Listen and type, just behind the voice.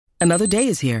Another day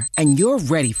is here, and you're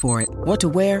ready for it. What to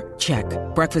wear? Check.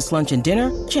 Breakfast, lunch, and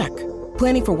dinner? Check.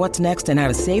 Planning for what's next and how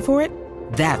to save for it?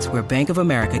 That's where Bank of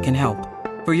America can help.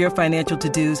 For your financial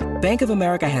to-dos, Bank of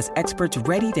America has experts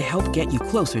ready to help get you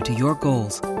closer to your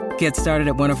goals. Get started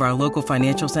at one of our local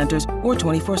financial centers or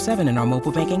 24/7 in our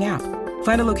mobile banking app.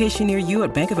 Find a location near you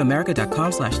at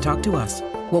bankofamerica.com/talktous.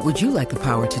 What would you like the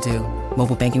power to do?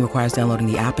 Mobile banking requires downloading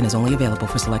the app and is only available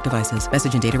for select devices.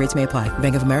 Message and data rates may apply.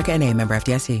 Bank of America N.A., member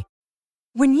FDIC.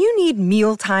 When you need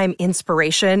mealtime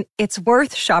inspiration, it's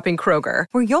worth shopping Kroger,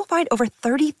 where you'll find over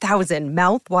 30,000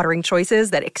 mouth-watering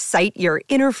choices that excite your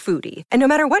inner foodie. And no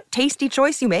matter what tasty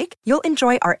choice you make, you'll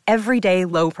enjoy our everyday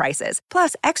low prices,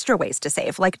 plus extra ways to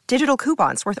save, like digital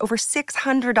coupons worth over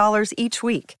 $600 each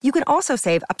week. You can also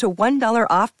save up to $1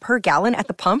 off per gallon at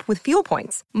the pump with fuel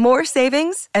points. More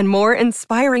savings and more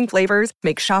inspiring flavors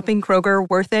make shopping Kroger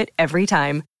worth it every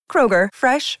time. Kroger,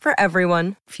 fresh for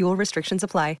everyone. Fuel restrictions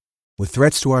apply. With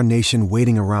threats to our nation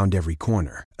waiting around every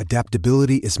corner,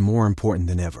 adaptability is more important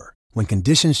than ever. When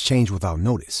conditions change without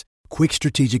notice, quick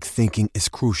strategic thinking is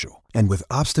crucial. And with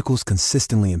obstacles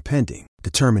consistently impending,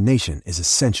 determination is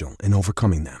essential in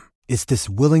overcoming them. It's this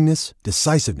willingness,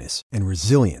 decisiveness, and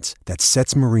resilience that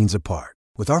sets Marines apart.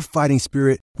 With our fighting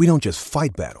spirit, we don't just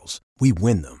fight battles, we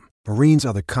win them. Marines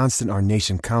are the constant our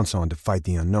nation counts on to fight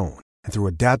the unknown. And through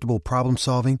adaptable problem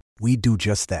solving, we do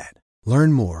just that.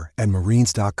 Learn more at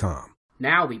marines.com.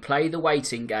 Now we play the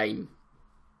waiting game.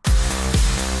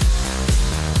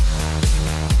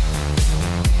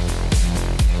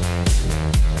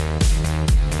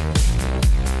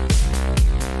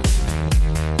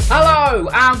 Hello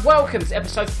and welcome to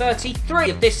episode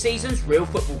 33 of this season's Real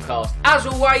Football Cast. As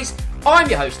always, I'm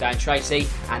your host Dan Tracy,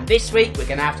 and this week we're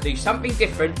going to have to do something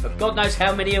different for God knows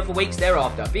how many other weeks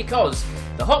thereafter, because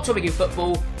the hot topic in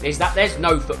football is that there's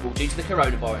no football due to the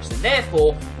coronavirus, and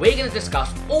therefore we're going to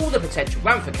discuss all the potential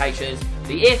ramifications,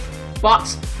 the if,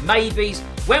 buts, maybes,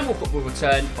 when will football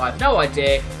return. I have no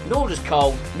idea, nor does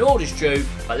Cole, nor does Drew,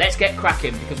 but let's get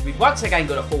cracking because we've once again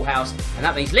got a full house, and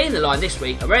that means leading the line this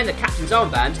week and wearing the captain's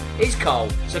armband is Cole.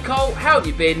 So Cole, how have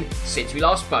you been since we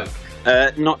last spoke?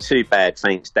 Not too bad,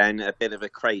 thanks Dan. A bit of a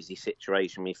crazy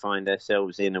situation we find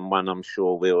ourselves in, and one I'm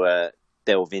sure we'll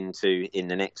delve into in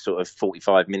the next sort of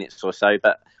 45 minutes or so,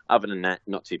 but other than that,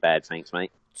 not too bad, thanks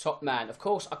mate. Top man. Of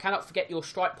course, I cannot forget your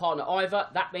strike partner either.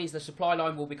 That means the supply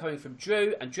line will be coming from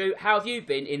Drew. And Drew, how have you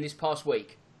been in this past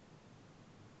week?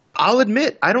 I'll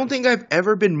admit, I don't think I've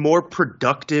ever been more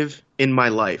productive in my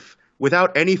life.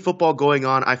 Without any football going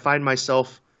on, I find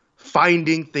myself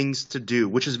finding things to do,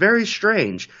 which is very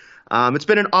strange. It's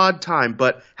been an odd time,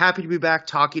 but happy to be back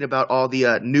talking about all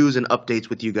the news and updates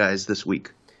with you guys this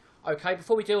week. Okay,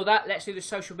 before we do all that, let's do the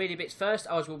social media bits first,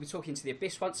 as we'll be talking to the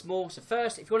Abyss once more. So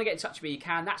first, if you want to get in touch with me, you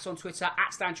can. That's on Twitter,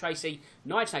 at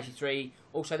StanTracy1983.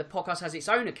 Also, the podcast has its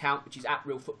own account, which is at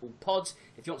Real Football Pods.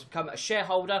 If you want to become a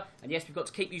shareholder, and yes, we've got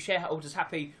to keep you shareholders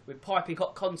happy with piping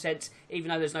hot content, even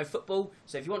though there's no football.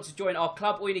 So if you want to join our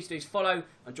club, all you need to do is follow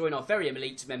and join our very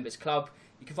elite members club.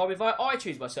 You can find me via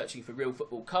iTunes by searching for Real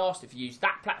Football Cast. If you use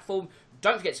that platform,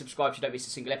 don't forget to subscribe so you don't miss a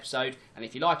single episode. And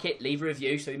if you like it, leave a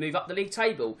review so we move up the league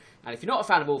table. And if you're not a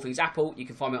fan of all things Apple, you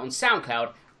can find me on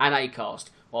SoundCloud and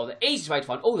Acast. While the easiest way to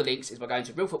find all the links is by going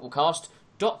to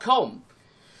realfootballcast.com.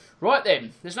 Right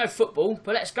then, there's no football,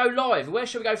 but let's go live. Where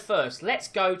shall we go first? Let's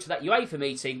go to that UEFA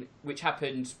meeting, which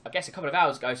happened, I guess, a couple of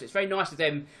hours ago. So it's very nice of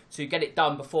them to get it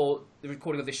done before the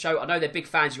recording of this show. I know they're big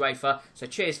fans, UEFA, so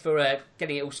cheers for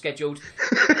getting it all scheduled.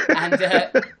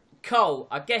 And Cole,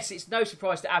 I guess it's no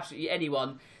surprise to absolutely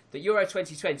anyone that Euro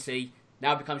 2020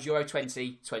 now becomes Euro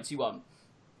 2021.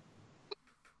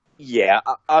 Yeah,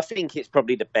 I think it's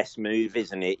probably the best move,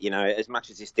 isn't it? You know, as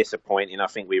much as it's disappointing, I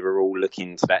think we were all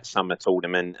looking to that summer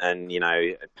tournament and, you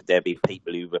know, there'd be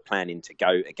people who were planning to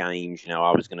go to games. You know,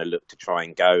 I was going to look to try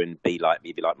and go and be like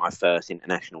my first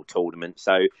international tournament.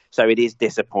 So it is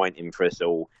disappointing for us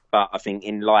all. But I think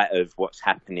in light of what's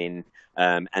happening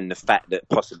and the fact that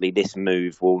possibly this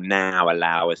move will now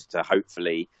allow us to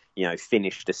hopefully, you know,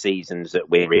 finish the seasons that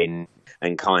we're in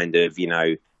and kind of, you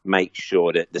know, make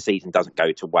sure that the season doesn't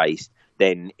go to waste,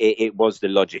 then it was the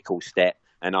logical step.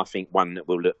 And I think one that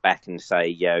we'll look back and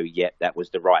say, that was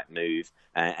the right move.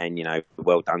 And, you know,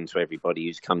 well done to everybody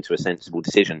who's come to a sensible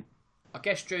decision. I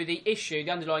guess, Drew, the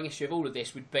underlying issue of all of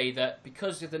this would be that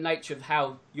because of the nature of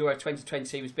how Euro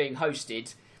 2020 was being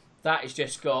hosted, that has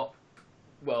just got,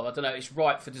 well, I don't know, it's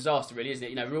ripe for disaster, really, isn't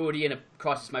it? You know, we're already in a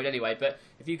crisis mode anyway, but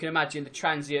if you can imagine the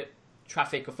transient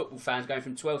traffic of football fans going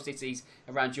from 12 cities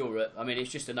around Europe, I mean, it's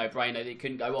just a no-brainer that it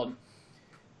couldn't go on.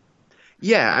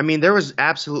 Yeah, I mean, there was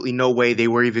absolutely no way they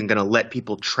were even going to let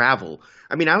people travel.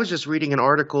 I mean, I was just reading an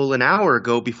article an hour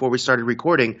ago before we started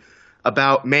recording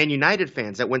about Man United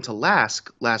fans that went to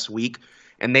Lask last week,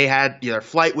 and they had their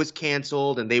flight was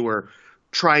canceled, and they were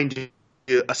trying to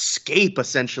escape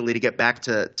essentially to get back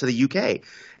to the UK.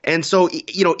 And so,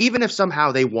 even if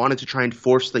somehow they wanted to try and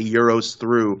force the Euros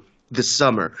through this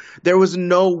summer, there was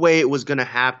no way it was going to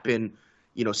happen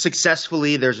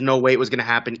successfully. There's no way it was going to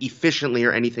happen efficiently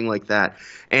or anything like that.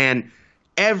 And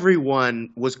everyone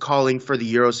was calling for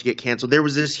the Euros to get canceled. There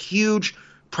was this huge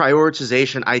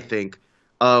prioritization, I think,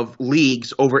 of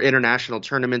leagues over international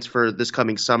tournaments for this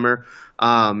coming summer.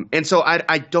 And so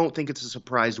I don't think it's a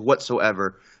surprise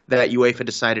whatsoever that UEFA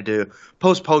decided to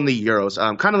postpone the Euros.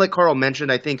 Kind of like Carl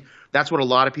mentioned, I think that's what a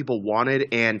lot of people wanted.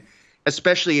 And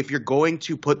especially if you're going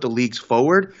to put the leagues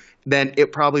forward, then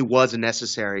it probably was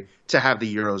necessary to have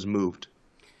the Euros moved.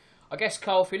 I guess,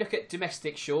 Carl, if we look at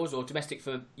domestic shores, or domestic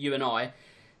for you and I,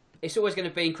 it's always going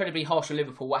to be incredibly harsh on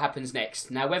Liverpool what happens next.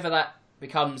 Now, whether that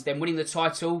becomes them winning the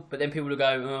title, but then people will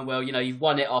go, oh, well, you've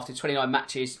won it after 29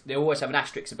 matches, they always have an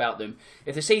asterisk about them.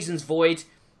 If the season's void,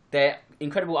 their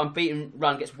incredible unbeaten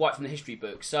run gets wiped from the history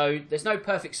book. So there's no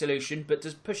perfect solution, but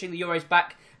does pushing the Euros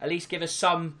back at least give us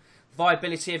some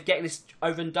viability of getting this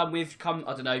over and done with come,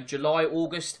 I don't know, July,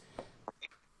 August?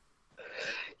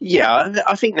 Yeah,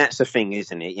 I think that's the thing,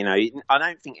 isn't it? I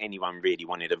don't think anyone really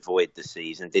wanted to avoid the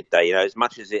season, did they? As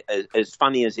much as as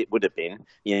funny as it would have been,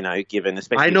 given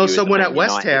especially. I know someone at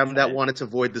West Ham that wanted to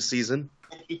avoid the season.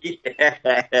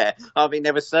 Yeah, I mean,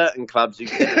 there were certain clubs who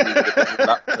could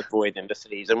avoiding the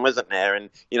season, wasn't there? And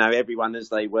everyone as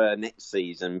they were next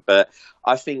season. But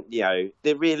I think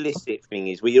the realistic thing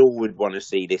is we all would want to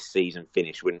see this season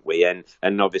finish, wouldn't we?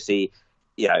 And obviously,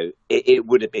 it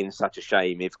would have been such a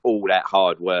shame if all that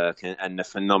hard work and the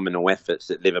phenomenal efforts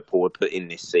that Liverpool had put in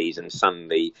this season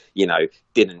suddenly,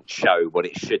 didn't show what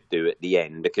it should do at the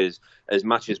end. Because as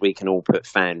much as we can all put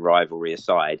fan rivalry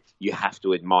aside, you have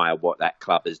to admire what that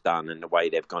club has done and the way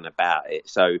they've gone about it.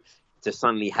 So to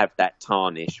suddenly have that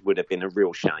tarnish would have been a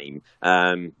real shame.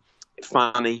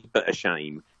 Funny, but a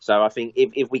shame. So I think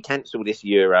if we cancel this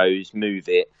Euros, move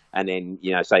it, and then,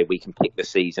 say we can pick the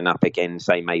season up again,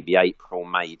 say maybe April,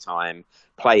 May time,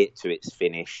 play it to its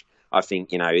finish. I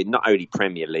think, not only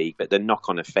Premier League, but the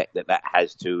knock-on effect that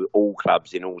has to all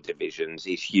clubs in all divisions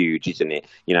is huge, isn't it?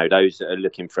 Those that are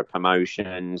looking for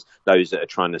promotions, those that are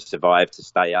trying to survive to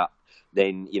stay up,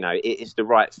 then, it's the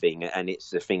right thing. And it's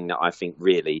the thing that I think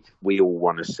really we all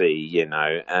want to see,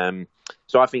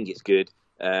 So I think it's good.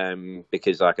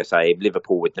 Because, like I say,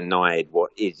 Liverpool were denied what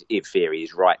is, in theory,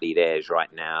 is rightly theirs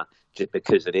right now, just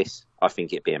because of this, I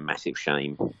think it'd be a massive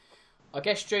shame. I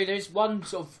guess, Drew, there is one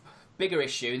sort of bigger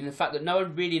issue in the fact that no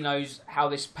one really knows how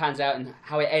this pans out and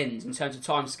how it ends in terms of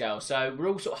timescale. So we're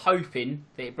all sort of hoping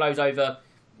that it blows over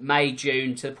May,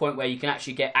 June, to the point where you can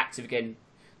actually get active again,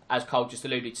 as Cole just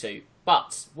alluded to.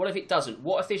 But what if it doesn't?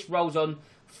 What if this rolls on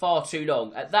far too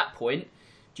long? At that point,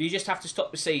 do you just have to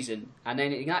stop the season? And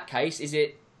then in that case, is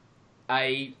it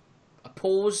a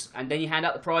pause and then you hand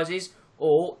out the prizes?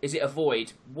 Or is it a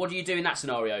void? What do you do in that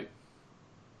scenario?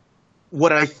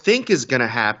 What I think is going to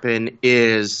happen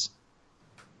is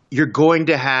you're going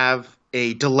to have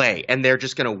a delay. And they're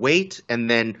just going to wait and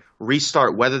then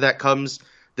restart, whether that comes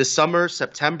this summer,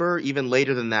 September, even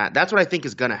later than that. That's what I think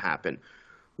is going to happen.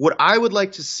 What I would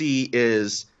like to see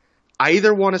is I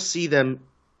either want to see them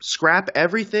scrap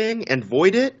everything and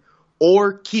void it,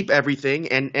 or keep everything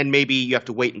and maybe you have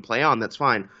to wait and play on. That's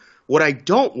fine. What I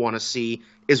don't want to see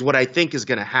is what I think is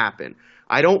going to happen.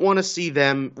 I don't want to see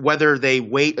them, whether they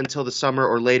wait until the summer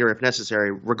or later if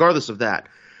necessary, regardless of that.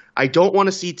 I don't want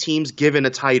to see teams given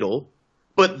a title,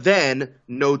 but then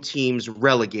no teams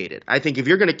relegated. I think if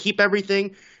you're going to keep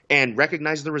everything and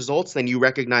recognize the results, then you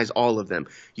recognize all of them.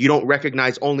 You don't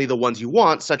recognize only the ones you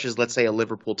want, such as, let's say, a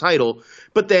Liverpool title,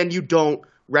 but then you don't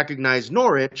recognize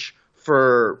Norwich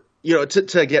for,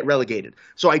 to get relegated.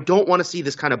 So I don't want to see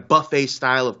this kind of buffet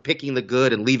style of picking the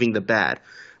good and leaving the bad.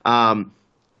 I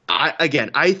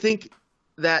think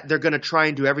that they're going to try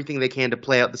and do everything they can to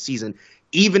play out the season,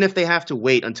 even if they have to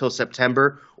wait until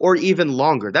September or even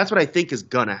longer. That's what I think is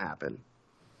going to happen.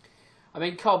 I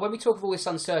mean, Carl, when we talk of all this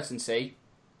uncertainty,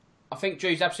 I think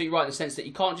Drew's absolutely right in the sense that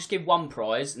you can't just give one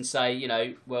prize and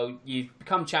say, well, you've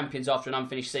become champions after an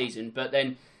unfinished season, but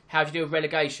then how do you deal with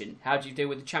relegation? How do you deal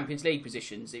with the Champions League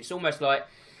positions? It's almost like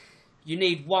you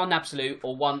need one absolute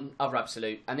or one other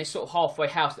absolute. And this sort of halfway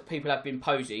house that people have been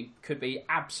posing could be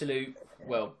absolute,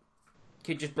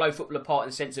 could just blow football apart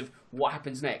in the sense of what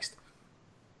happens next.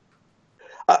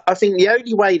 I think the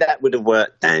only way that would have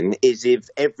worked, Dan, is if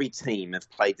every team have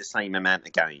played the same amount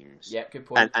of games. Yeah, good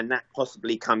point. And that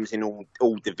possibly comes in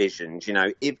all divisions. You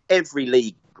know, if every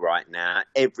league right now,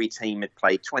 every team had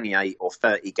played 28 or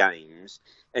 30 games,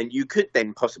 and you could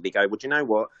then possibly go, well, do you know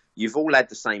what? You've all had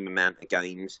the same amount of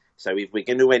games. So if we're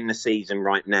going to end the season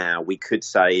right now, we could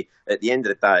say at the end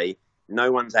of the day, no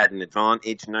one's had an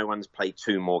advantage. No one's played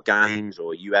 2 more games,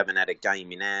 or you haven't had a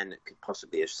game in hand that could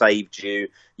possibly have saved you.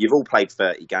 You've all played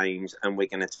 30 games, and we're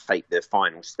going to take the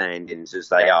final standings as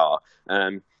they are.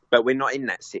 But we're not in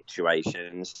that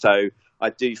situation. So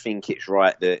I do think it's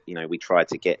right that, you know, we try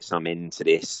to get some into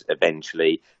this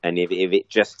eventually. And if it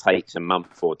just takes a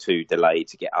month or 2 delay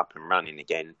to get up and running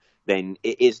again, then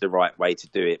it is the right way to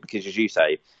do it. Because as you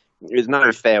say, there's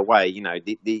no fair way. You know,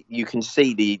 you can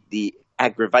see the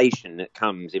aggravation that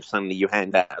comes if suddenly you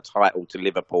hand out a title to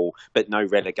Liverpool but no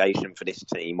relegation for this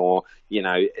team, or you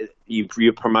know,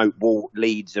 you promote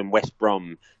Leeds and West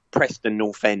Brom. Preston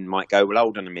North End might go, well,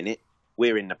 hold on a minute,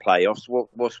 we're in the playoffs,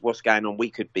 what's going on? We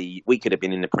could have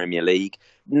been in the Premier League.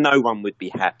 No one would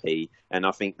be happy, and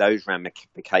I think those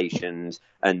ramifications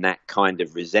and that kind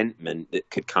of resentment that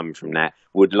could come from that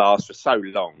would last for so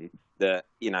long that,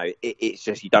 you know, it's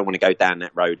just, you don't want to go down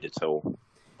that road at all.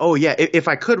 Oh, yeah. If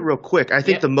I could real quick, I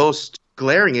think the most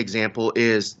glaring example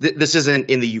is, this isn't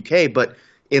in the UK, but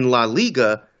in La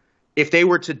Liga, if they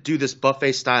were to do this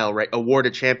buffet style, right, award a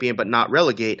champion but not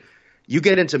relegate, you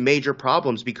get into major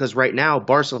problems because right now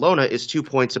Barcelona is 2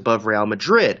 points above Real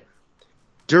Madrid.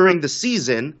 During the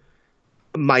season,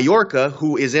 Mallorca,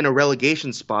 who is in a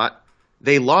relegation spot,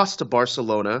 they lost to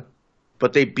Barcelona,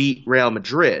 but they beat Real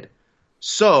Madrid.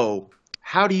 So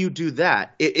how do you do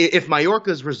that? If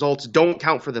Mallorca's results don't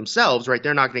count for themselves, right,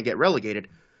 they're not going to get relegated.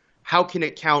 How can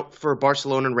it count for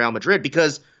Barcelona and Real Madrid?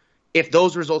 Because if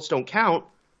those results don't count,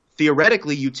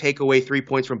 theoretically you take away 3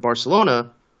 points from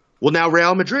Barcelona. Well, now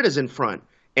Real Madrid is in front.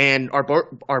 And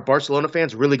are Barcelona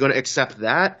fans really going to accept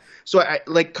that? So,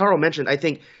 like Carl mentioned, I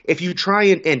think if you try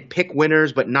and pick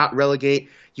winners but not relegate,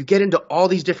 you get into all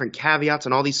these different caveats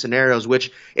and all these scenarios,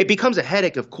 which it becomes a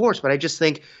headache, of course. But I just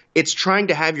think it's trying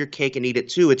to have your cake and eat it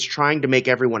too. It's trying to make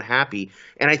everyone happy.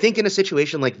 And I think in a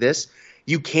situation like this,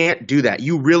 you can't do that.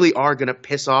 You really are going to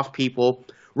piss off people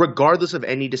regardless of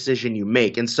any decision you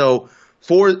make. And so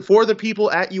for the people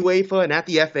at UEFA and at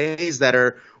the FAs that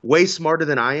are way smarter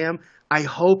than I am, I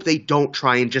hope they don't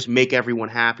try and just make everyone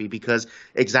happy, because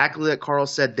exactly like Carl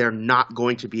said, they're not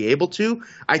going to be able to.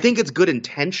 I think it's good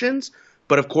intentions,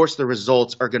 but of course the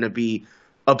results are going to be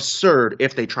absurd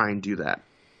if they try and do that.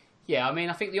 Yeah, I mean,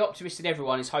 I think the optimist in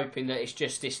everyone is hoping that it's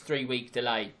just this 3-week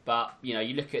delay. But, you know,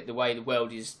 you look at the way the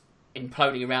world is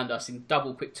imploding around us in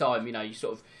double quick time, you know, you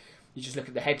just look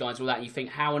at the headlines and all that, and you think,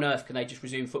 how on earth can they just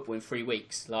resume football in 3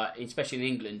 weeks? Like, especially in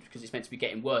England, because it's meant to be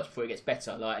getting worse before it gets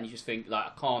better. Like, and you just think, like,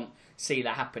 I can't see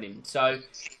that happening. So,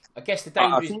 I guess the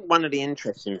danger I think one of the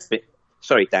interesting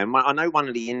sorry, Dan, I know one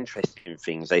of the interesting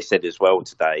things they said as well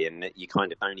today, and that you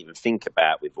kind of don't even think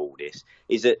about with all this,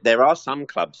 is that there are some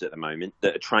clubs at the moment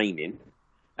that are training,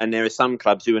 and there are some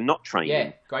clubs who are not training.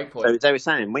 Yeah, great point. So they were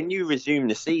saying, when you resume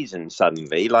the season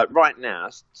suddenly, like right now,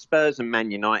 Spurs and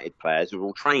Man United players are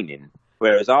all training,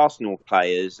 whereas Arsenal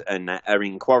players are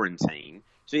in quarantine.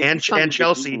 So and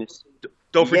Chelsea.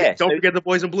 Don't forget the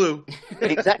boys in blue.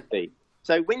 Exactly.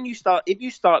 So if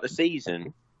you start the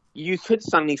season, you could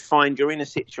suddenly find you're in a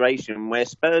situation where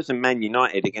Spurs and Man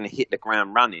United are going to hit the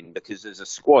ground running because as a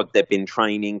squad they've been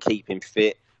training, keeping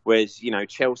fit. Whereas, you know,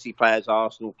 Chelsea players,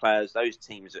 Arsenal players, those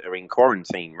teams that are in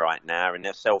quarantine right now and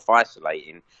they're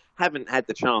self-isolating, haven't had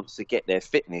the chance to get their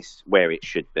fitness where it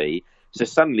should be. So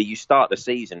suddenly you start the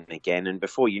season again, and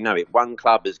before you know it, one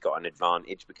club has got an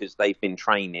advantage because they've been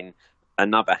training,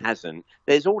 another hasn't.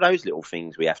 There's all those little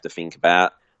things we have to think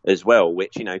about as well,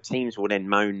 which, you know, teams will then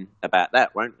moan about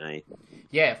that, won't they?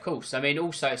 Yeah, of course. I mean,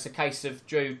 also it's a case of,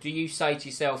 Drew, do you say to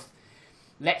yourself,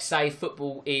 let's say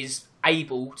football is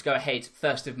able to go ahead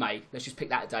 1st of May. Let's just pick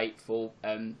that date for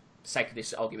sake of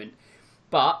this argument.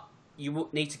 But you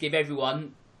need to give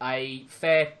everyone a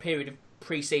fair period of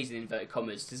pre-season, inverted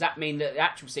commas. Does that mean that the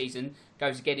actual season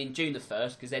goes again in June the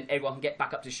 1st, because then everyone can get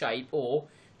back up to shape? Or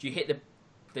do you hit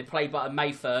the play button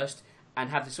May 1st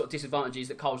and have the sort of disadvantages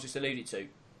that Carl's just alluded to?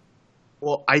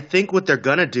 Well, I think what they're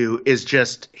going to do is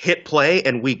just hit play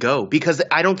and we go, because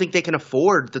I don't think they can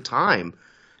afford the time,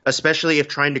 especially if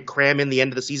trying to cram in the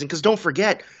end of the season. Because don't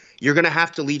forget, you're going to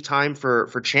have to leave time for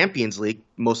Champions League,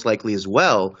 most likely as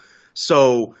well.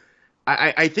 So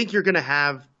I think you're going to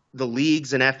have the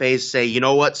leagues and FAs say, you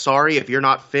know what, sorry, if you're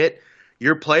not fit,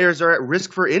 your players are at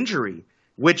risk for injury.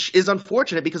 which is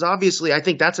unfortunate because obviously I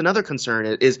think that's another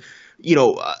concern is,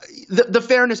 the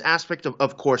fairness aspect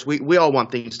of course, we all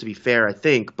want things to be fair, I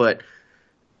think, but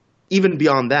even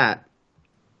beyond that,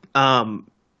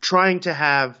 trying to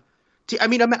have,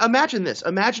 imagine this.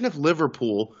 Imagine if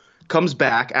Liverpool comes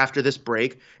back after this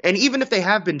break, and even if they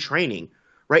have been training,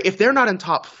 right? If they're not in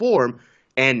top form,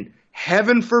 and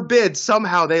heaven forbid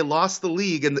somehow they lost the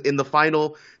league in the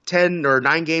final 10 or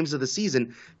 9 games of the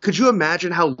season, could you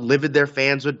imagine how livid their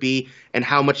fans would be and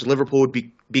how much Liverpool would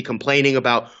be complaining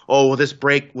about, oh, well, this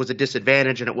break was a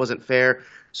disadvantage and it wasn't fair?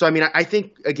 So, I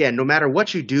think, again, no matter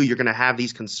what you do, you're going to have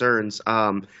these concerns.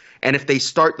 And if they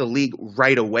start the league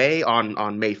right away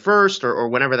on May 1st or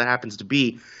whenever that happens to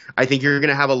be, I think you're going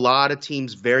to have a lot of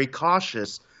teams very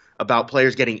cautious about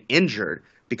players getting injured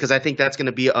because I think that's going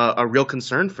to be a real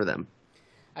concern for them.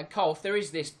 And Cole, if there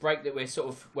is this break that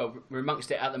we're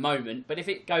amongst it at the moment, but if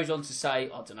it goes on to say,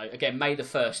 I don't know, again, May the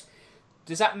 1st,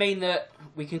 does that mean that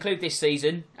we conclude this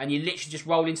season and you literally just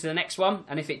roll into the next one?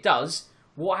 And if it does,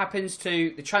 what happens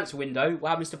to the transfer window? What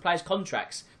happens to players'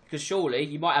 contracts? Because surely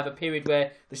you might have a period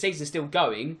where the season's still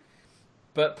going,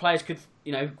 but players could,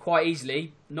 quite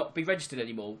easily not be registered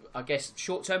anymore. I guess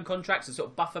short-term contracts, a sort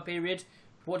of buffer period.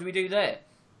 What do we do there?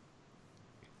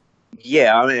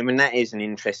 Yeah, that is an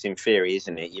interesting theory,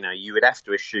 isn't it? You would have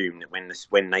to assume that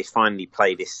when they finally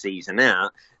play this season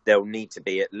out, there'll need to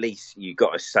be at least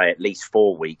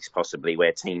 4 weeks possibly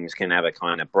where teams can have a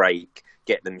kind of break,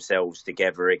 get themselves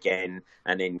together again,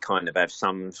 and then kind of have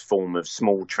some form of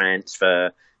small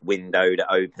transfer window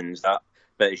that opens up.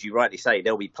 But as you rightly say,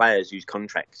 there'll be players whose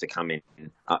contracts are coming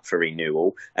up for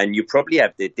renewal. And you probably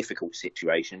have the difficult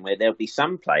situation where there'll be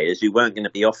some players who weren't going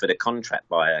to be offered a contract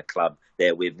by a club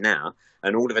they're with now.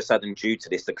 And all of a sudden, due to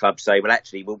this, the club say, well,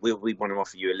 actually, we want to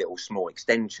offer you a little small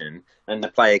extension. And the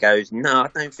player goes, no, I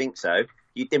don't think so.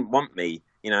 You didn't want me.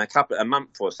 A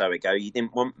month or so ago, you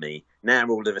didn't want me. Now,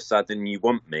 all of a sudden, you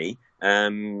want me.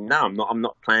 No, I'm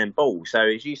not playing ball. So,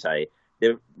 as you say,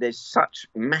 there's such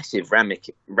massive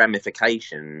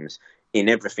ramifications in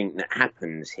everything that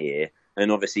happens here.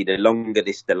 And obviously, the longer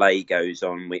this delay goes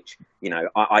on, which,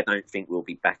 I don't think we'll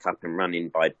be back up and running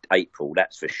by April,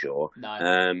 that's for sure. No.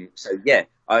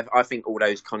 I think all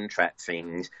those contract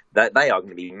things, that they are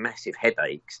going to be massive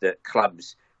headaches that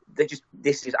clubs,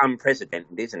 this is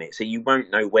unprecedented, isn't it? So you won't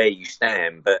know where you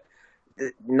stand, but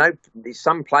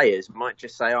some players might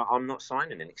just say, I'm not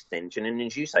signing an extension. And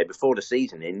as you say, before the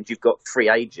season ends, you've got free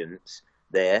agents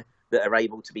there that are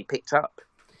able to be picked up.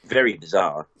 Very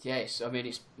bizarre. Yes,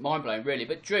 it's mind-blowing, really.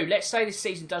 But Drew, let's say this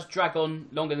season does drag on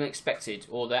longer than expected,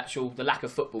 or the lack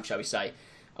of football, shall we say.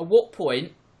 At what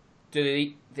point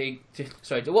do the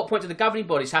governing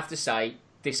bodies have to say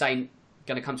this ain't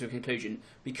going to come to a conclusion?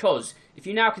 Because if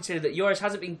you now consider that Euros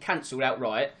hasn't been cancelled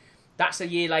outright, that's a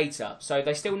year later. So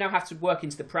they still now have to work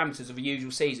into the parameters of a usual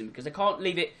season because they can't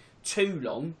leave it too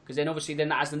long because then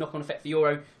that has the knock-on effect for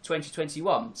Euro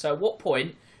 2021. So at what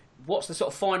point, what's the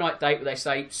sort of finite date where they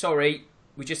say, sorry,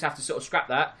 we just have to sort of scrap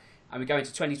that and we go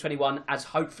into 2021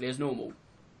 hopefully as normal?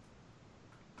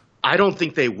 I don't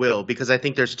think they will because I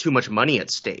think there's too much money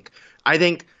at stake. I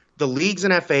think the leagues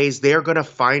and FAs, they're going to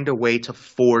find a way to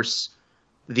force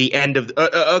the end of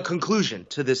a conclusion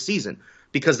to this season.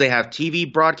 Because they have TV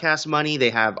broadcast money, they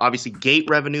have obviously gate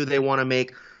revenue they want to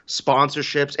make,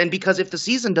 sponsorships, and because if the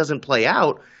season doesn't play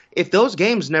out, if those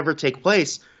games never take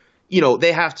place,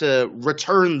 they have to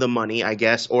return the money, I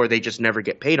guess, or they just never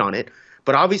get paid on it.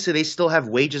 But obviously they still have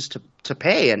wages to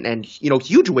pay and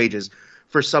huge wages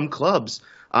for some clubs.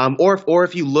 Or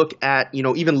if you look at,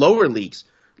 even lower leagues,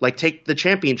 like take the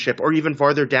championship or even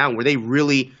farther down where they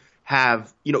really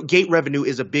have, gate revenue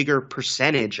is a bigger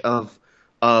percentage of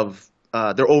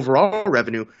their overall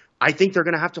revenue. I think they're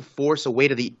going to have to force a way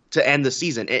to end the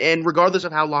season. And regardless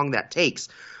of how long that takes,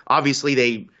 obviously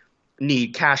they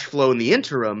need cash flow in the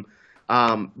interim.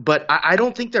 But I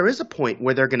don't think there is a point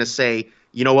where they're going to say,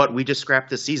 you know what, we just scrapped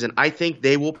this season. I think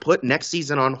they will put next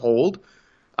season on hold,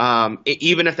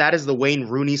 even if that is the Wayne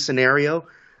Rooney scenario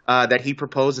that he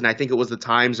proposed. And I think it was the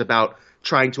Times about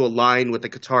trying to align with the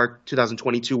Qatar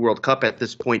 2022 World Cup at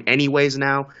this point anyways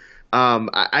now.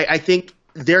 I think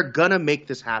they're going to make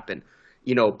this happen.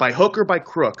 By hook or by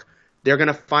crook, they're going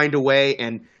to find a way.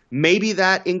 And maybe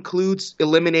that includes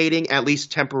eliminating, at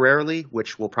least temporarily,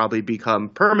 which will probably become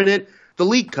permanent, the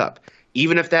League Cup.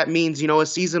 Even if that means, a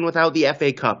season without the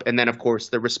FA Cup. And then, of course,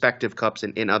 the respective cups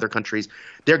in other countries.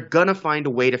 They're going to find a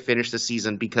way to finish the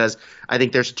season because I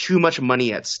think there's too much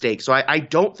money at stake. So I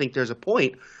don't think there's a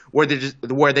point where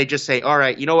they just say, all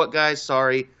right, you know what, guys,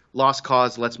 sorry, lost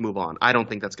cause, let's move on. I don't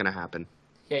think that's going to happen.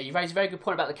 Yeah, you raised a very good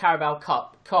point about the Carabao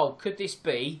Cup. Cole, could this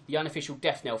be the unofficial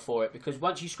death knell for it? Because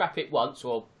once you scrap it once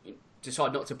or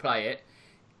decide not to play it,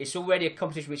 it's already a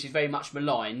competition which is very much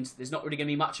maligned. There's not really going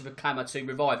to be much of a clamour to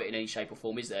revive it in any shape or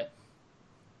form, is there?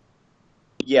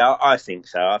 Yeah, I think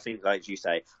so. I think, like you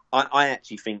say, I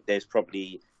actually think there's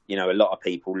probably, a lot of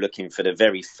people looking for the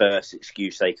very first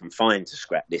excuse they can find to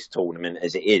scrap this tournament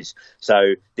as it is.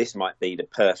 So this might be the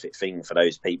perfect thing for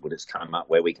those people that's come up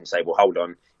where we can say, well, hold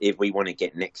on, if we want to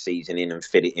get next season in and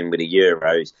fit it in with the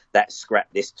Euros, let's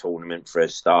scrap this tournament for a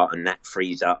start, and that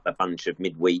frees up a bunch of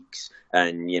midweeks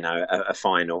and, a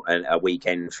final, a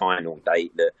weekend final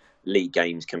date that league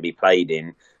games can be played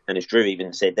in. And as Drew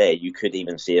even said there, you could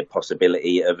even see a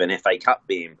possibility of an FA Cup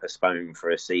being postponed for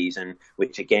a season,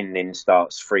 which again then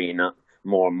starts freeing up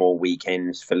more and more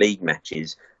weekends for league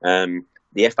matches.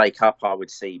 The FA Cup I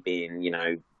would see being,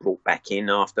 brought back in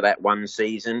after that one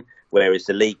season, whereas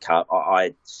the League Cup,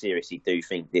 I seriously do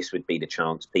think this would be the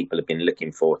chance people have been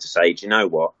looking for to say, do you know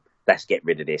what? Let's get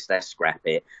rid of this. Let's scrap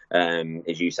it.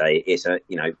 As you say, it's a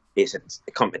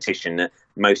competition that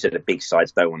most of the big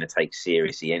sides don't want to take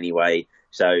seriously anyway.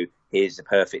 So here's the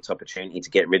perfect opportunity to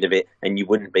get rid of it, and you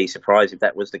wouldn't be surprised if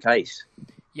that was the case.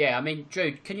 Yeah, I mean,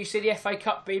 Drew, can you see the FA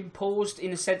Cup being paused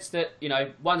in the sense that,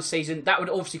 one season, that would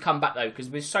obviously come back though, because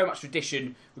there's so much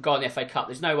tradition regarding the FA Cup,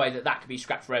 there's no way that could be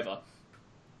scrapped forever.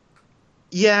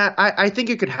 Yeah, I think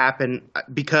it could happen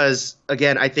because,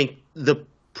 again, I think the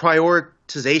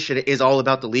prioritization is all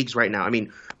about the leagues right now. I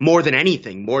mean, more than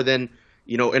anything, more than,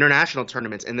 international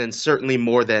tournaments, and then certainly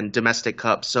more than domestic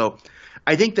cups. So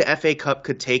I think the FA Cup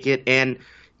could take it. And,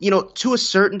 to a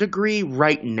certain degree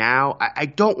right now, I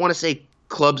don't want to say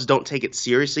clubs don't take it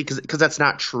seriously because that's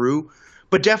not true.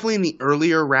 But definitely in the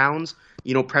earlier rounds,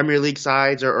 Premier League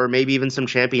sides or maybe even some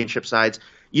championship sides,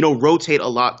 rotate a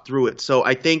lot through it. So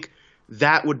I think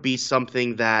that would be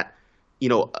something that,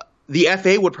 the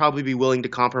FA would probably be willing to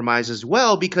compromise as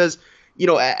well because,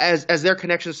 as their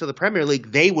connections to the Premier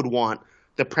League, they would want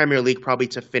the Premier League probably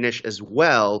to finish as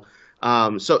well.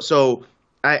 So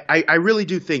I really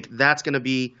do think that's going to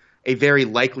be a very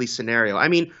likely scenario. I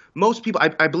mean, most people,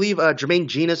 I believe Jermaine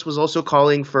Genius was also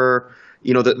calling for,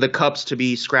 the cups to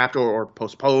be scrapped or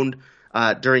postponed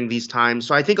during these times.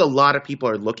 So I think a lot of people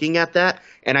are looking at that.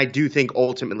 And I do think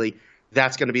ultimately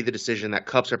that's going to be the decision that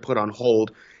cups are put on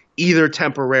hold, either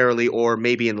temporarily or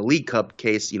maybe in the League Cup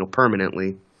case,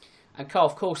 permanently. And Carl,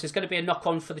 of course, there's going to be a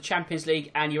knock-on for the Champions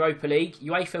League and Europa League.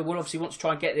 UEFA will obviously want to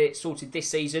try and get it sorted this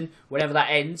season, whenever that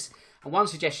ends. And one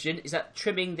suggestion is that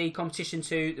trimming the competition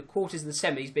to the quarters and the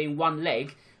semis being one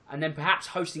leg, and then perhaps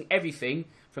hosting everything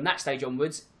from that stage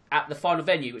onwards at the final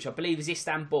venue, which I believe is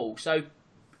Istanbul. So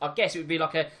I guess it would be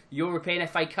like a European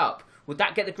FA Cup. Would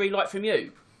that get the green light from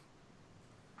you?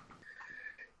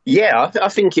 Yeah, I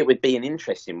think it would be an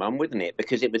interesting one, wouldn't it?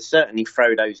 Because it would certainly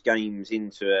throw those games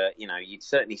into you'd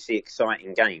certainly see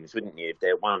exciting games, wouldn't you? If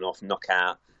they're one-off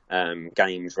knockout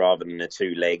games rather than the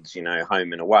two legs,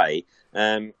 home and away.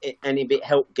 And if it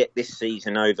helped get this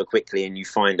season over quickly and you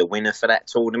find a winner for that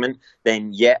tournament, then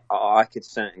yeah, I could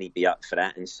certainly be up for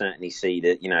that and certainly see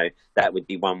that, that would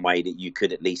be one way that you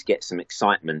could at least get some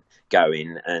excitement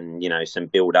going and, some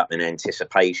build up and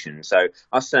anticipation. So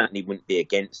I certainly wouldn't be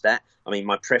against that. I mean,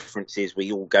 my preference is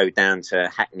we all go down to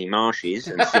Hackney Marshes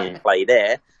and see him play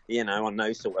there, on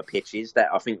those sort of pitches. That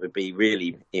I think would be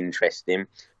really interesting.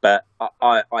 But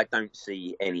I don't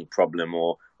see any problem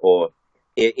or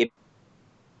if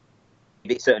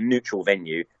it's a neutral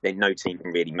venue, then no team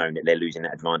can really moan that they're losing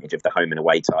that advantage of the home and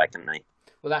away tie, can they?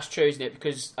 Well, that's true, isn't it?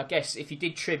 Because I guess if you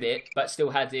did trim it, but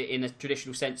still had it in a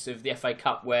traditional sense of the FA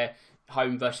Cup where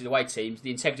home versus away teams,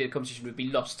 the integrity of the competition would be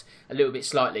lost a little bit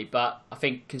slightly. But I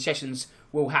think concessions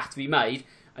will have to be made.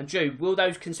 And Drew, will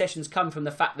those concessions come from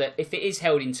the fact that if it is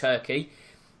held in Turkey,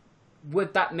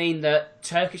 would that mean that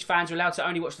Turkish fans are allowed to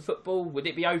only watch the football? Would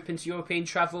it be open to European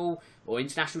travel or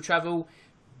international travel?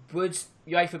 Would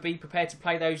UEFA be prepared to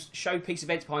play those showpiece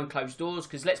events behind closed doors?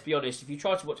 Because let's be honest, if you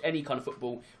try to watch any kind of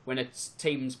football when a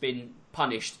team's been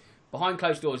punished, behind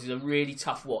closed doors is a really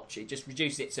tough watch. It just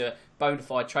reduces it to a bona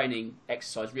fide training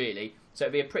exercise, really. So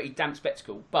it'd be a pretty damp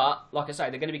spectacle. But, like I say,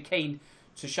 they're going to be keen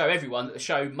to show everyone that the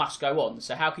show must go on.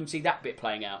 So how can you see that bit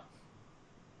playing out?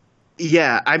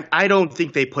 Yeah, I don't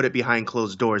think they put it behind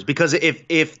closed doors because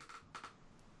if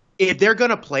they're going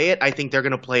to play it, I think they're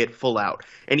going to play it full out.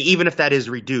 And even if that is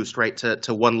reduced, right,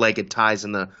 to one-legged ties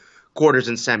in the quarters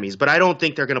and semis. But I don't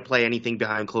think they're going to play anything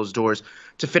behind closed doors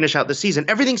to finish out the season.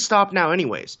 Everything's stopped now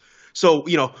anyways. So,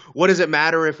 what does it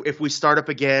matter if we start up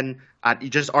again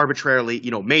just arbitrarily,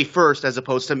 May 1st as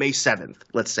opposed to May 7th,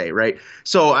 let's say, right?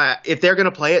 So if they're going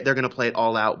to play it, they're going to play it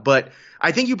all out. But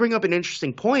I think you bring up an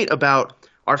interesting point about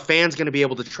are fans going to be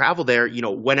able to travel there,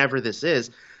 whenever this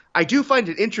is? I do find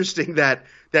it interesting that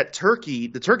Turkey,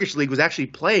 the Turkish league, was actually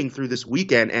playing through this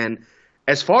weekend, and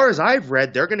as far as I've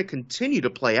read, they're going to continue to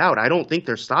play out. I don't think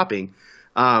they're stopping.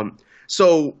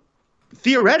 So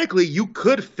theoretically, you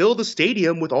could fill the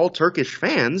stadium with all Turkish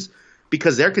fans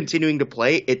because they're continuing to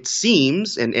play. It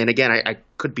seems, and again, I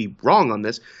could be wrong on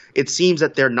this, it seems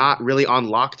that they're not really on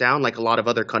lockdown like a lot of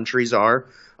other countries are,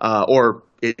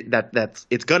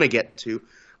 it's going to get to.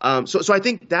 So I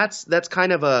think that's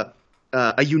kind of a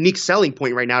unique selling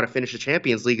point right now to finish the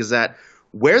Champions League, is that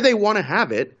where they want to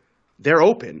have it, they're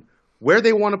open. Where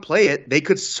they want to play it, they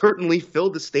could certainly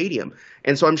fill the stadium.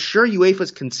 And so I'm sure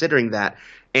UEFA's considering that.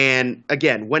 And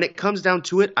again, when it comes down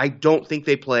to it, I don't think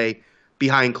they play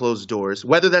behind closed doors.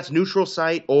 Whether that's neutral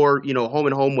site or, home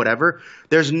and home, whatever,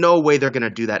 there's no way they're going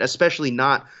to do that, especially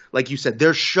not, like you said,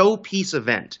 their showpiece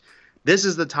event. This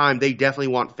is the time they definitely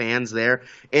want fans there.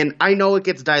 And I know it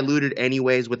gets diluted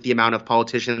anyways with the amount of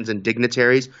politicians and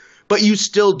dignitaries, but you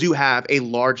still do have a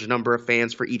large number of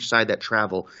fans for each side that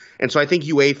travel. And so I think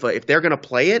UEFA, if they're going to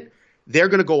play it, they're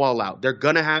going to go all out. They're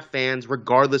going to have fans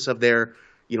regardless of their,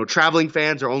 traveling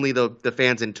fans or only the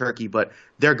fans in Turkey, but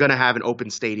they're going to have an open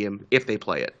stadium if they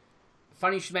play it.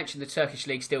 Funny you should mention the Turkish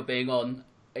league still being on.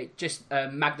 It just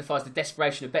magnifies the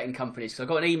desperation of betting companies. Because I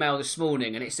got an email this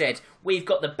morning and it said, "We've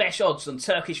got the best odds on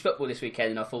Turkish football this weekend."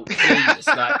 And I thought, Jesus,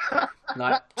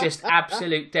 like just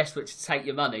absolute desperate to take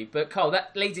your money. But Carl,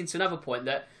 that leads into another point,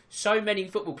 that so many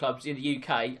football clubs in the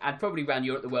UK and probably around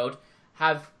Europe, the world,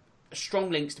 have strong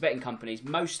links to betting companies,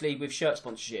 mostly with shirt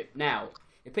sponsorship. Now,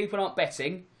 if people aren't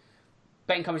betting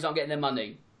companies aren't getting their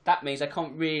money. That means they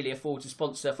can't really afford to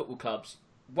sponsor football clubs.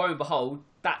 Woe and behold,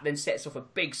 that then sets off a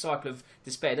big cycle of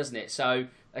despair, doesn't it? So,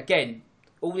 again,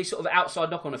 all these sort of outside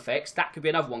knock-on effects, that could be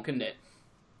another one, couldn't it?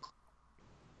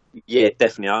 Yeah,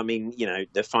 definitely. I mean,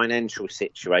 the financial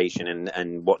situation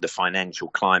and what the financial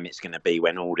climate's going to be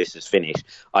when all this is finished,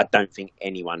 I don't think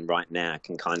anyone right now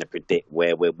can kind of predict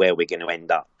where we're going to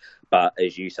end up. But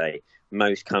as you say,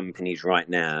 most companies right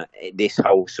now, this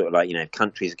whole sort of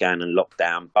countries going and lock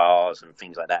down, bars and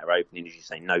things like that are opening, as you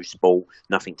say, no sport,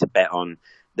 nothing to bet on.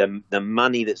 The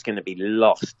money that's going to be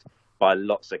lost by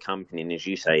lots of companies, and as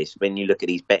you say, when you look at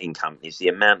these betting companies, the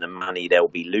amount of money they'll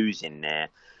be losing there,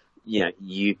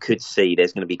 you could see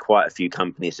there's going to be quite a few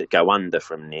companies that go under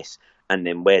from this. And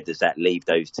then where does that leave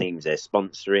those teams they're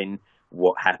sponsoring?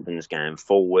 What happens going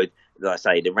forward? Like I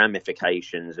say, the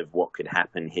ramifications of what could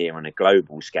happen here on a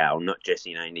global scale, not just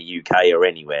in the UK or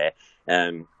anywhere.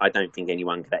 I don't think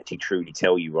anyone could actually truly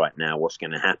tell you right now what's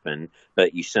going to happen,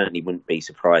 but you certainly wouldn't be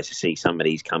surprised to see some of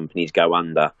these companies go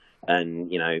under.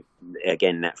 And,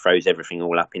 again, that throws everything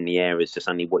all up in the air as to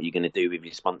suddenly what you're going to do with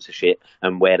your sponsorship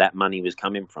and where that money was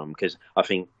coming from. Because I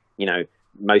think,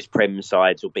 most Prem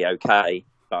sides will be okay.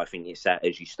 But I think it's that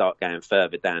as you start going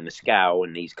further down the scale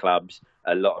and these clubs,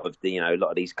 a lot of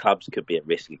these clubs could be at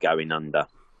risk of going under,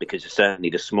 because certainly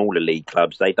the smaller league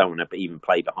clubs, they don't want to even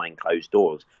play behind closed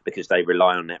doors because they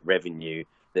rely on that revenue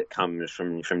that comes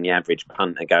from the average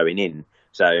punter going in.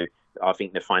 So I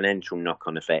think the financial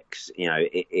knock-on effects,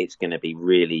 it's going to be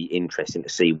really interesting to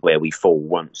see where we fall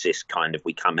once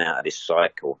we come out of this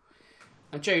cycle.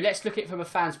 And Drew, let's look at it from a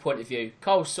fan's point of view.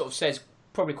 Cole sort of says,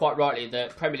 probably quite rightly,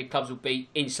 that Premier League clubs will be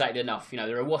insulated enough.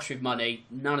 They're awash with money.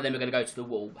 None of them are going to go to the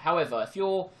wall. However, if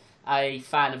you're a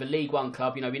fan of a League One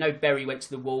club, we know Bury went to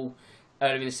the wall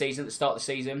earlier in the season, at the start of the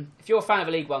season. If you're a fan of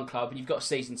a League One club and you've got a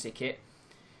season ticket,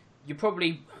 you're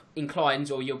probably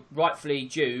inclined, or you're rightfully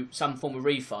due, some form of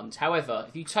refund. However,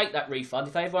 if you take that refund,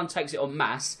 if everyone takes it en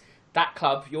masse, that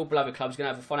club, your beloved club, is going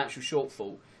to have a financial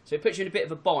shortfall. So it puts you in a bit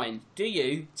of a bind. Do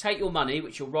you take your money,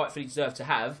 which you'll rightfully deserve to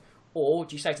have, or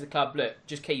do you say to the club, look,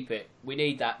 just keep it. We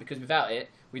need that because without it,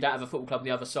 we don't have a football club on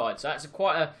the other side. So that's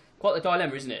quite the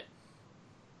dilemma, isn't it?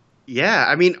 Yeah,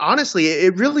 I mean, honestly,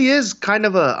 it really is kind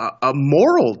of a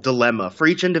moral dilemma for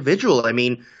each individual. I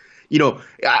mean,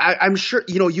 I'm sure,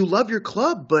 you love your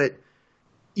club, but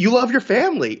you love your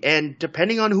family. And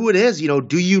depending on who it is,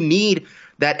 do you need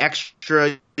that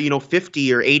extra,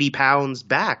 50 or 80 pounds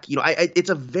back? It's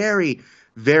a very,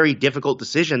 very difficult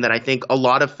decision that I think a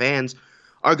lot of fans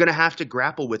are going to have to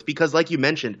grapple with, because like you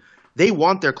mentioned, they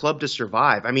want their club to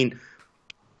survive. I mean,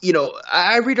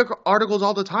 I read articles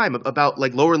all the time about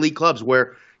lower league clubs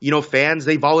where, fans,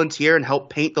 they volunteer and help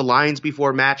paint the lines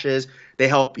before matches. They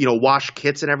help, wash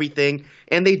kits and everything.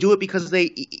 And they do it because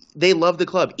they love the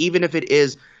club, even if it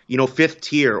is, fifth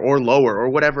tier or lower or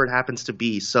whatever it happens to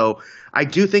be. So I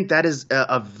do think that is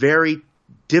a very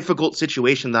difficult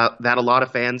situation that a lot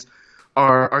of fans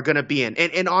are going to be in.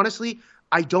 And honestly,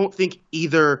 I don't think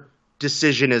either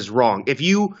decision is wrong. If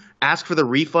you ask for the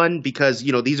refund because,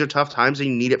 these are tough times and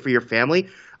you need it for your family,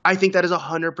 I think that is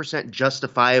 100%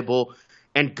 justifiable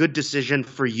and good decision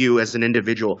for you as an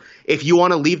individual. If you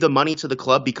want to leave the money to the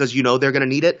club because they're going to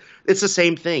need it, it's the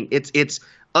same thing. It's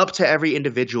up to every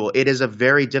individual. It is a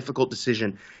very difficult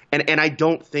decision. And I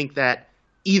don't think that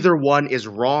either one is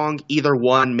wrong. Either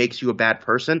one makes you a bad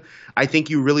person. I think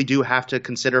you really do have to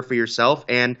consider for yourself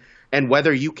and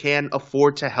whether you can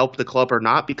afford to help the club or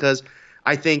not, because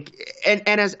I think, and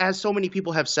as so many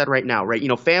people have said right now,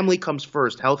 right, family comes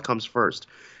first, health comes first.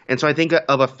 And so I think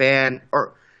I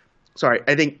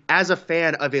think as a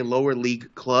fan of a lower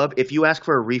league club, if you ask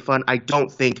for a refund, I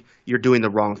don't think you're doing the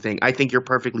wrong thing. I think you're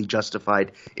perfectly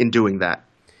justified in doing that.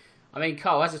 I mean,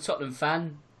 Carl, as a Tottenham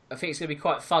fan, I think it's going to be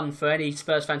quite fun for any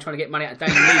Spurs fan trying to get money out of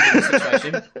Daniel Levy in this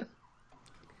situation.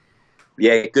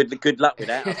 Yeah, good luck with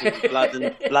that. I think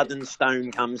blood and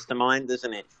stone comes to mind,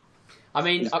 doesn't it? I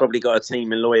mean, he's probably got a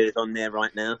team of lawyers on there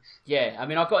right now. Yeah, I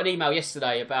mean, I got an email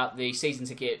yesterday about the season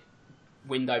ticket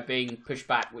window being pushed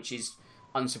back, which is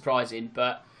unsurprising.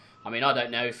 But I mean, I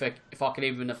don't know if I can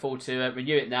even afford to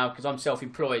renew it now because I'm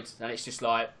self-employed, and it's just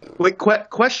like. Wait,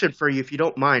 question for you, if you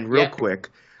don't mind, real quick.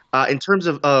 In terms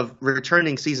of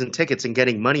returning season tickets and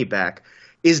getting money back,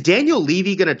 is Daniel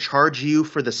Levy going to charge you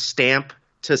for the stamp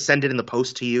to send it in the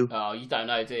post to you? Oh, you don't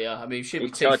know, do you? I mean, should he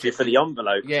charge you for the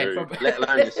envelop? Yeah, too, let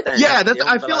alone the stamp. Yeah,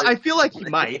 I feel like he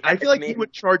might. I feel like he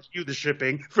would charge you the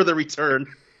shipping for the return.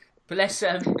 But let's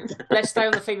stay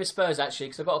on the theme of Spurs actually,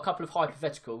 because I've got a couple of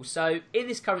hypotheticals. So in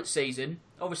this current season,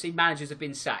 obviously managers have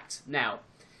been sacked. Now,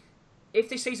 if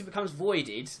this season becomes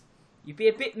voided, you'd be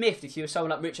a bit miffed if you were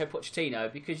someone like Mauricio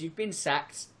Pochettino, because you've been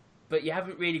sacked, but you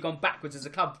haven't really gone backwards as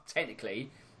a club technically.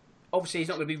 Obviously, he's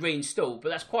not going to be reinstalled, but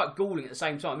that's quite galling at the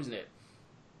same time, isn't it?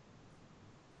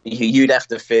 You'd have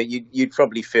to feel. You'd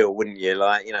probably feel, wouldn't you?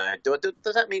 Like,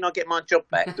 does that mean I get my job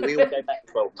back? Do we all go back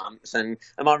 12 months? And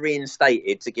am I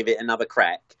reinstated to give it another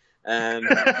crack?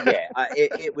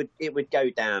 It would go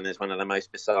down as one of the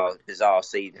most bizarre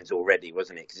seasons already,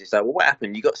 wasn't it? Because it's like, well, what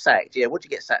happened? You got sacked. Yeah, what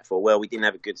did you get sacked for? Well, we didn't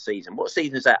have a good season. What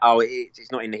season is that? Oh,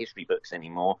 it's not in the history books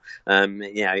anymore.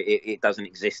 It doesn't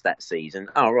exist that season.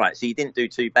 Oh, right. So you didn't do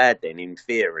too bad then, in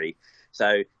theory.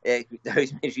 So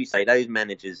those, as you say, those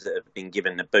managers that have been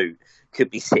given the boot could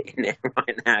be sitting there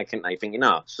right now, couldn't they? Thinking,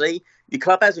 see, your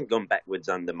club hasn't gone backwards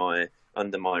under my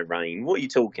reign. What are you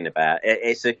talking about?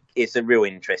 It's a real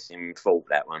interesting thought,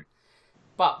 that one.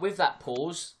 But with that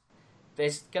pause,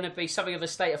 there's going to be something of a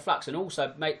state of flux, and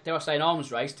also, dare I say, an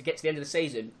arms race to get to the end of the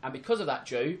season. And because of that,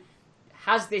 Drew,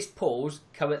 has this pause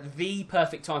come at the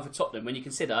perfect time for Tottenham when you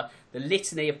consider the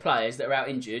litany of players that are out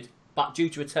injured, but due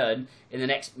to return in the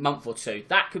next month or two?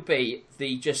 That could be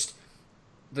the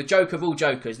joke of all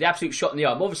jokers, the absolute shot in the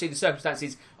arm. Obviously, the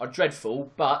circumstances are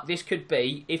dreadful, but this could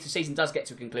be, if the season does get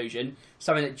to a conclusion,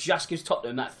 something that just gives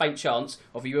Tottenham that faint chance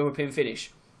of a European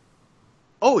finish.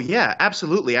 Oh, yeah,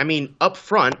 absolutely. I mean, up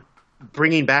front,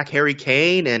 bringing back Harry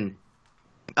Kane and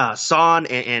Son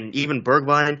and even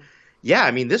Bergwijn, yeah,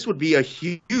 I mean, this would be a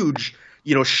huge,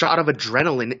 shot of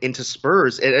adrenaline into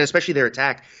Spurs, and especially their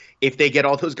attack, if they get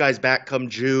all those guys back come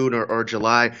June or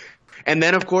July. And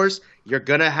then, of course, you're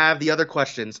going to have the other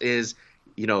questions is,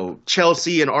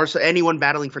 Chelsea and Arsenal, anyone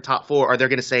battling for top four, are they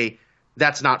going to say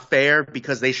that's not fair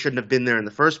because they shouldn't have been there in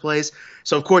the first place?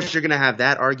 So, of course, you're going to have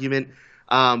that argument.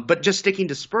 But just sticking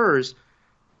to Spurs,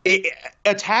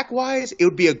 attack-wise, it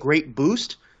would be a great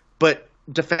boost. But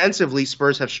defensively,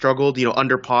 Spurs have struggled,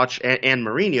 under Poch and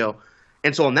Mourinho.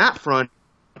 And so on that front,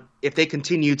 if they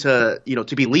continue to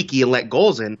be leaky and let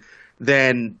goals in,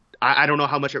 then I don't know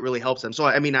how much it really helps them. So,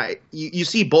 I mean, you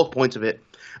see both points of it,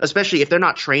 especially if they're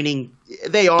not training.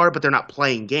 They are, but they're not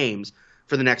playing games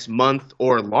for the next month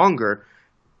or longer.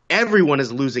 Everyone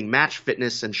is losing match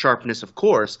fitness and sharpness, of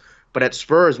course, but at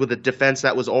Spurs, with a defense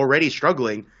that was already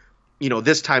struggling,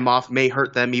 this time off may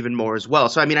hurt them even more as well.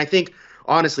 So, I mean, I think,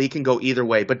 honestly, it can go either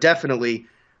way, but definitely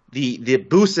the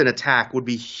boost in attack would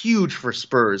be huge for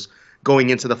Spurs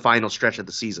going into the final stretch of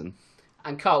the season.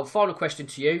 And Carl, final question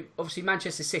to you. Obviously,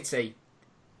 Manchester City,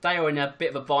 they are in a bit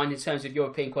of a bind in terms of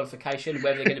European qualification,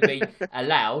 whether they're going to be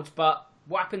allowed. But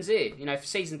what happens here? If the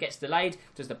season gets delayed,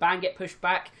 does the ban get pushed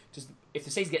back? If the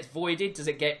season gets voided, does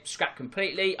it get scrapped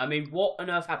completely? I mean, what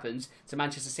on earth happens to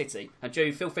Manchester City? And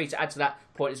Joe, feel free to add to that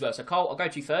point as well. So, Carl, I'll go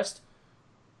to you first.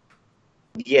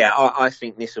 Yeah, I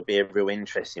think this will be a real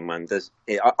interesting one.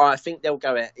 I think they'll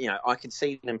go. I could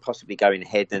see them possibly going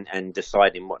ahead and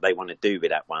deciding what they want to do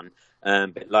with that one.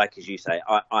 But like as you say,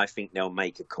 I think they'll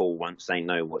make a call once they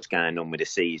know what's going on with the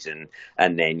season,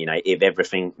 and then if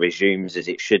everything resumes as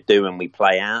it should do and we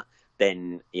play out,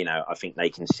 then, I think they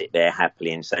can sit there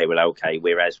happily and say, well, okay,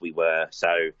 we're as we were, so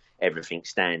everything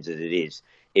stands as it is.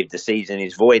 If the season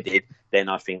is voided, then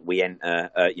I think we enter,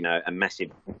 a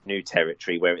massive new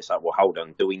territory where it's like, well, hold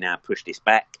on, do we now push this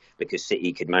back? Because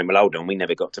City could moan, well, hold on, we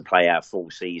never got to play our full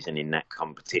season in that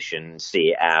competition,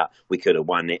 see it out, we could have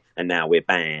won it, and now we're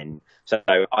banned. So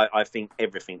I think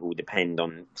everything will depend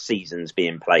on seasons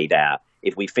being played out.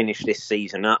 If we finish this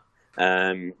season up,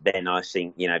 then I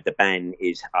think, if the ban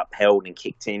is upheld and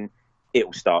kicked in, it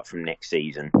will start from next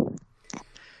season.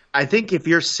 I think if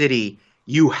you're City,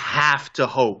 you have to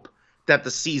hope that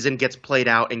the season gets played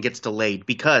out and gets delayed,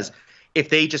 because if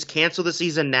they just cancel the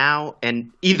season now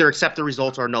and either accept the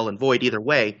results or null and void, either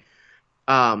way,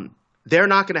 they're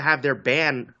not going to have their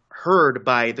ban heard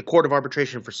by the Court of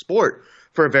Arbitration for Sport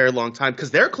for a very long time,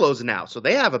 because they're closing out. So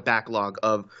they have a backlog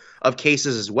of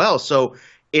cases as well. So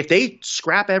if they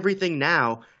scrap everything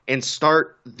now and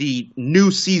start the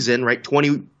new season, right,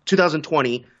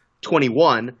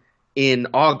 2020-21 in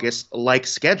August like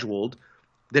scheduled,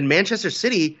 then Manchester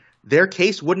City, their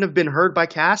case wouldn't have been heard by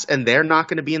CAS, and they're not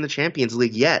going to be in the Champions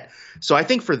League yet. So I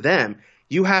think for them,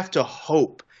 you have to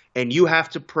hope and you have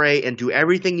to pray and do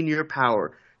everything in your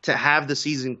power to have the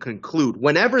season conclude,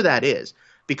 whenever that is,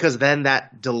 because then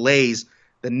that delays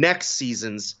the next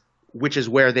seasons, which is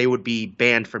where they would be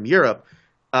banned from Europe.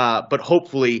 But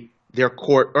hopefully their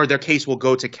case will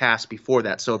go to CAS before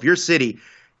that. So if you're City,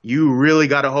 you really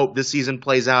got to hope this season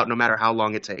plays out no matter how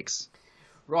long it takes.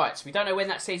 Right, so we don't know when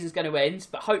that season's going to end,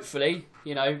 but hopefully,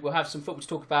 we'll have some football to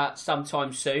talk about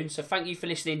sometime soon. So thank you for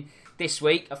listening this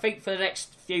week. I think for the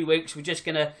next few weeks, we're just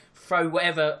going to throw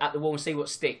whatever at the wall and see what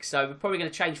sticks. So we're probably going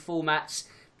to change formats,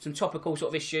 some topical sort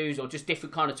of issues, or just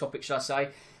different kind of topics, shall I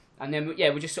say. And then,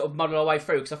 we'll just sort of muddle our way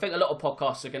through, because I think a lot of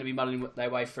podcasts are going to be muddling their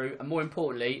way through. And more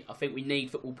importantly, I think we need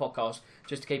football podcasts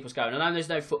just to keep us going. I know there's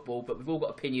no football, but we've all got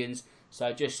opinions.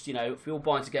 So just, if we all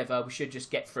bind together, we should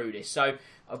just get through this. So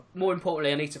more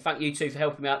importantly, I need to thank you two for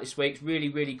helping me out this week. It's really,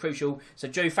 really crucial. So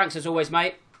Drew, thanks as always,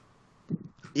 mate.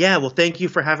 Yeah, well, thank you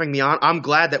for having me on. I'm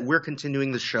glad that we're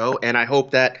continuing the show, and I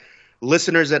hope that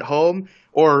listeners at home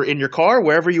or in your car,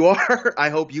 wherever you are, I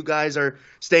hope you guys are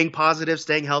staying positive,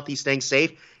 staying healthy, staying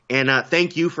safe. And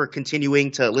thank you for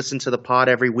continuing to listen to the pod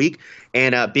every week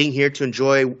and being here to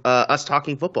enjoy us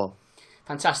talking football.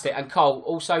 Fantastic. And Cole,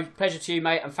 also pleasure to you,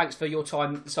 mate, and thanks for your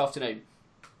time this afternoon.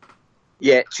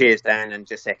 Yeah, cheers, Dan, and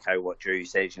just echo what Drew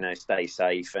says, stay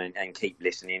safe and keep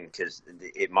listening, because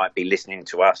it might be listening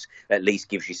to us at least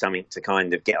gives you something to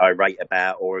kind of get irate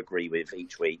about or agree with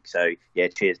each week. So, yeah,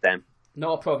 cheers, Dan.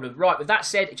 Not a problem. Right, with that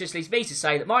said, it just leaves me to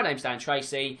say that my name's Dan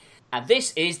Tracy, and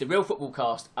this is the Real Football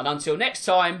Cast. And until next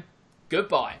time,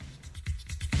 goodbye.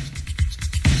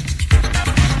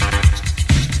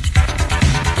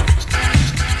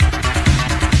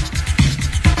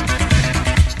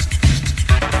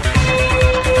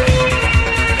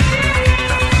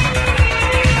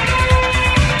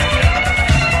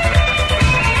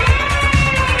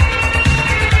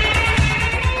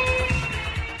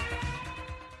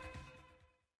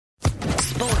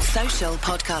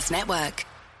 Podcast Network.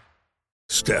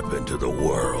 Step into the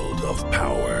world of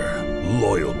power,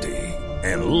 loyalty,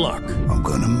 and luck. I'm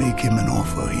gonna make him an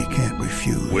offer he can't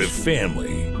refuse. With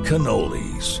family,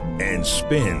 cannolis, and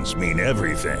spins mean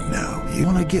everything. Now, you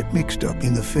wanna get mixed up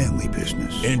in the family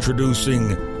business. Introducing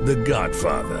The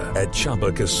Godfather at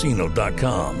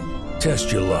ChumbaCasino.com.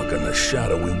 Test your luck in the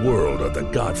shadowy world of The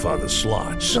Godfather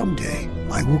slot. Someday,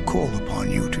 I will call upon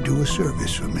you to do a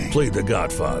service for me. Play The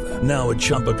Godfather, now at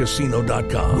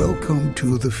ChumbaCasino.com. Welcome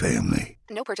to the family.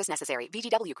 No purchase necessary.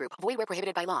 VGW Group. Void where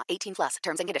prohibited by law. 18+.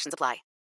 Terms and conditions apply.